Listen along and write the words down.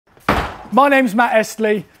My name's Matt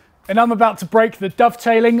Estlea, and I'm about to break the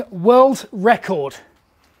dovetailing world record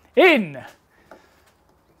in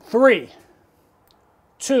 3,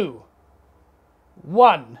 2,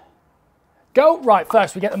 1. Go. Right,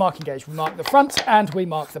 first we get the marking gauge. We mark the front and we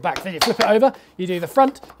mark the back. Then you flip it over, you do the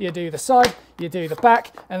front, you do the side, you do the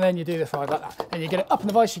back, and then you do the side like that. And you get it up in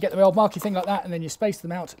the vise, you get the old marking thing like that, and then you space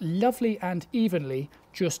them out lovely and evenly,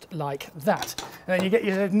 just like that. And then you get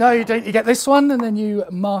your, no you don't, you get this one, and then you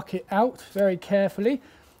mark it out very carefully,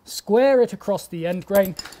 square it across the end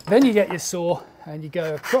grain, then you get your saw and you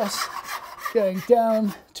go across, going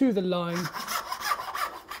down to the line,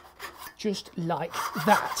 just like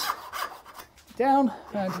that. Down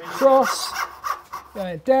and across,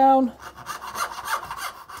 going down,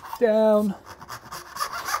 down,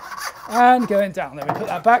 and going down. Then we put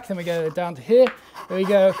that back, then we go down to here, then we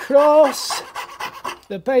go across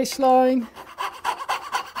the baseline,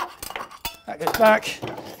 that goes back,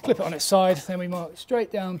 flip it on its side, then we mark straight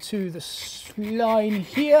down to the line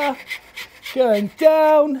here, going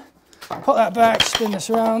down, put that back, spin this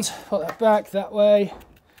around, put that back that way.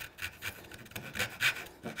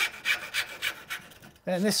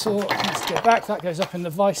 Then this saw needs to go back, that goes up in the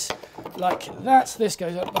vise like that. This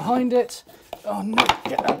goes up behind it. Oh no,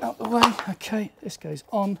 get that out the way. Okay, this goes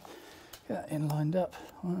on. Get that in lined up.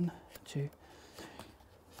 1, 2,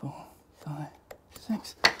 4, 5,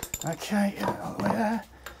 6. Okay, get it all the way there.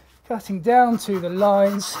 Cutting down to the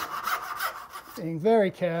lines, being very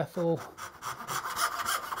careful.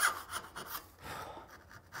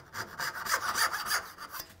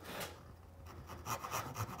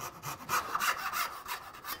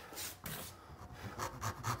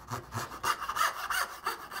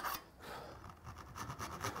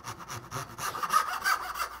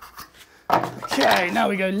 Okay, now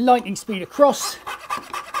we go lightning speed across.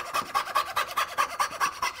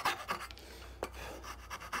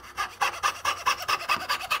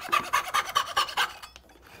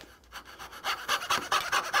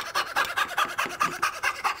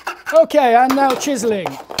 Okay, and now chiseling.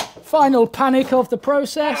 Final panic of the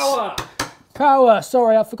process. Power! Power,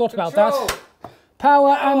 sorry, I forgot about that.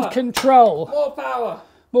 Power and control. More power!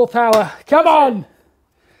 More power. Come on!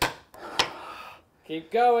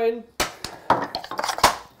 Keep going.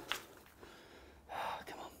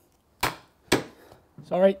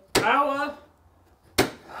 Sorry. Power!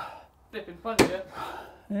 Flipping puncher.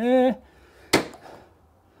 Yeah.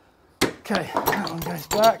 Okay, that one goes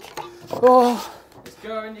back. Oh. It's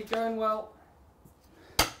going, you're going well.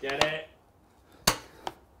 Get it.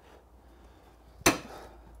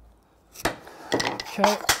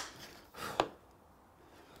 Okay.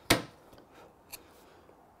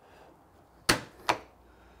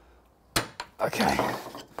 Okay.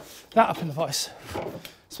 That up in the vise.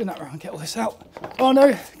 Spin that around, get all this out. Oh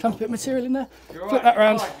no, clump a bit of material in there. You're Flip right, that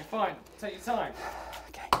round. you're fine. Take your time.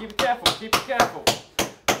 Okay. Keep it careful, keep it careful.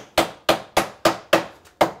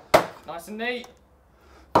 Nice and neat.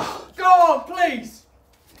 Go on, please!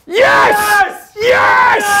 Yes!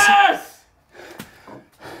 Yes! Yes!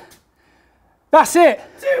 That's it!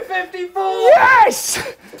 254!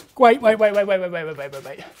 Yes! Wait.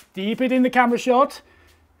 Deep it in the camera shot.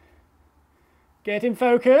 Get in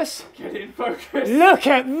focus. Get in focus. Look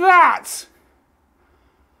at that!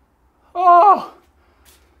 Oh!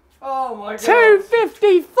 Oh my god.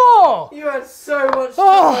 254! You had so much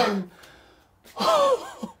time.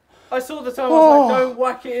 Oh. I saw the time, I was like, don't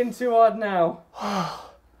whack it in too hard now.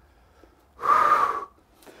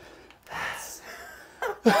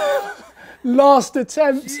 Last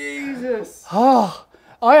attempt. Jesus. Oh,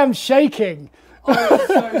 I am shaking. I was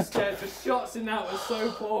so scared. The shots in that were so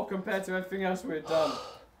poor compared to everything else we had done.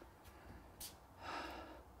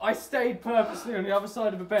 I stayed purposely on the other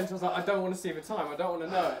side of the bench. I was like, I don't want to see the time. I don't want to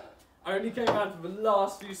know it. I only came out for the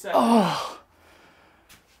last few seconds. Oh,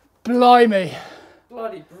 blimey.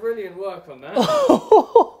 Bloody brilliant work on that.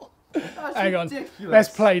 That's Hang on, ridiculous. let's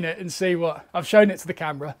plane it and see what. I've shown it to the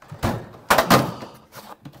camera.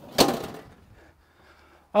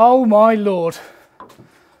 Oh my lord.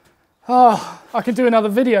 Oh, I can do another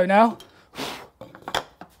video now.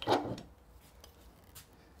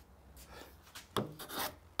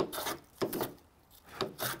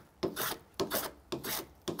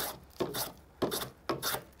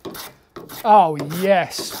 Oh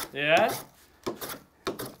yes. Yeah?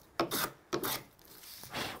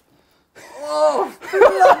 Oh,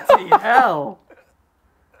 bloody hell.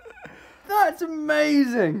 That's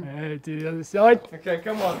amazing. Do the other side. Okay,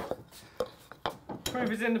 come on.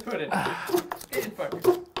 Proof is in the pudding. Get in focus.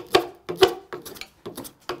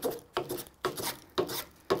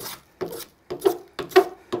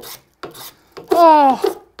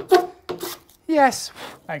 Oh, yes.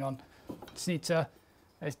 Hang on. Just need to,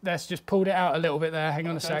 let's just pulled it out a little bit there. Hang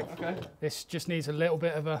on a sec. Okay. This just needs a little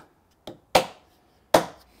bit of a...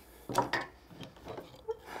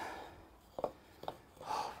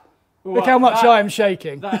 Look how much I am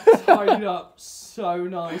shaking. That tied up so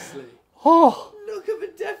nicely. Oh, Look at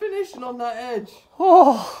the definition on that edge.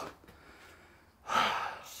 oh.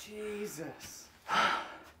 Jesus.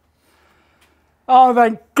 Oh,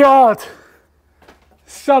 thank God.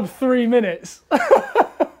 Sub 3 minutes.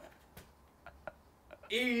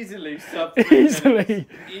 Easily sub 3 Easily.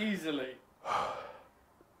 minutes. Easily.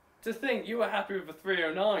 To think you were happy with the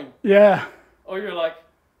 309. Yeah. Or you're like,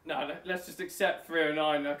 no, let's just accept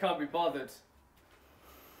 309. I can't be bothered.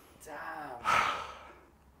 Damn.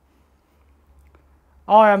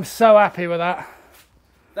 I am so happy with that.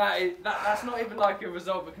 That's not even like a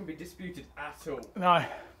result that can be disputed at all. No.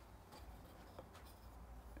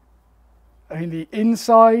 I mean, the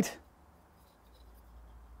inside,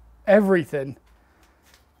 everything.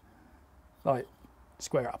 Like,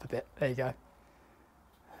 square it up a bit. There you go.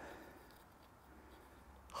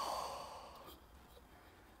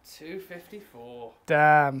 $254.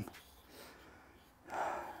 Damn.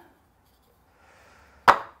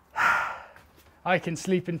 I can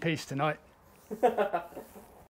sleep in peace tonight.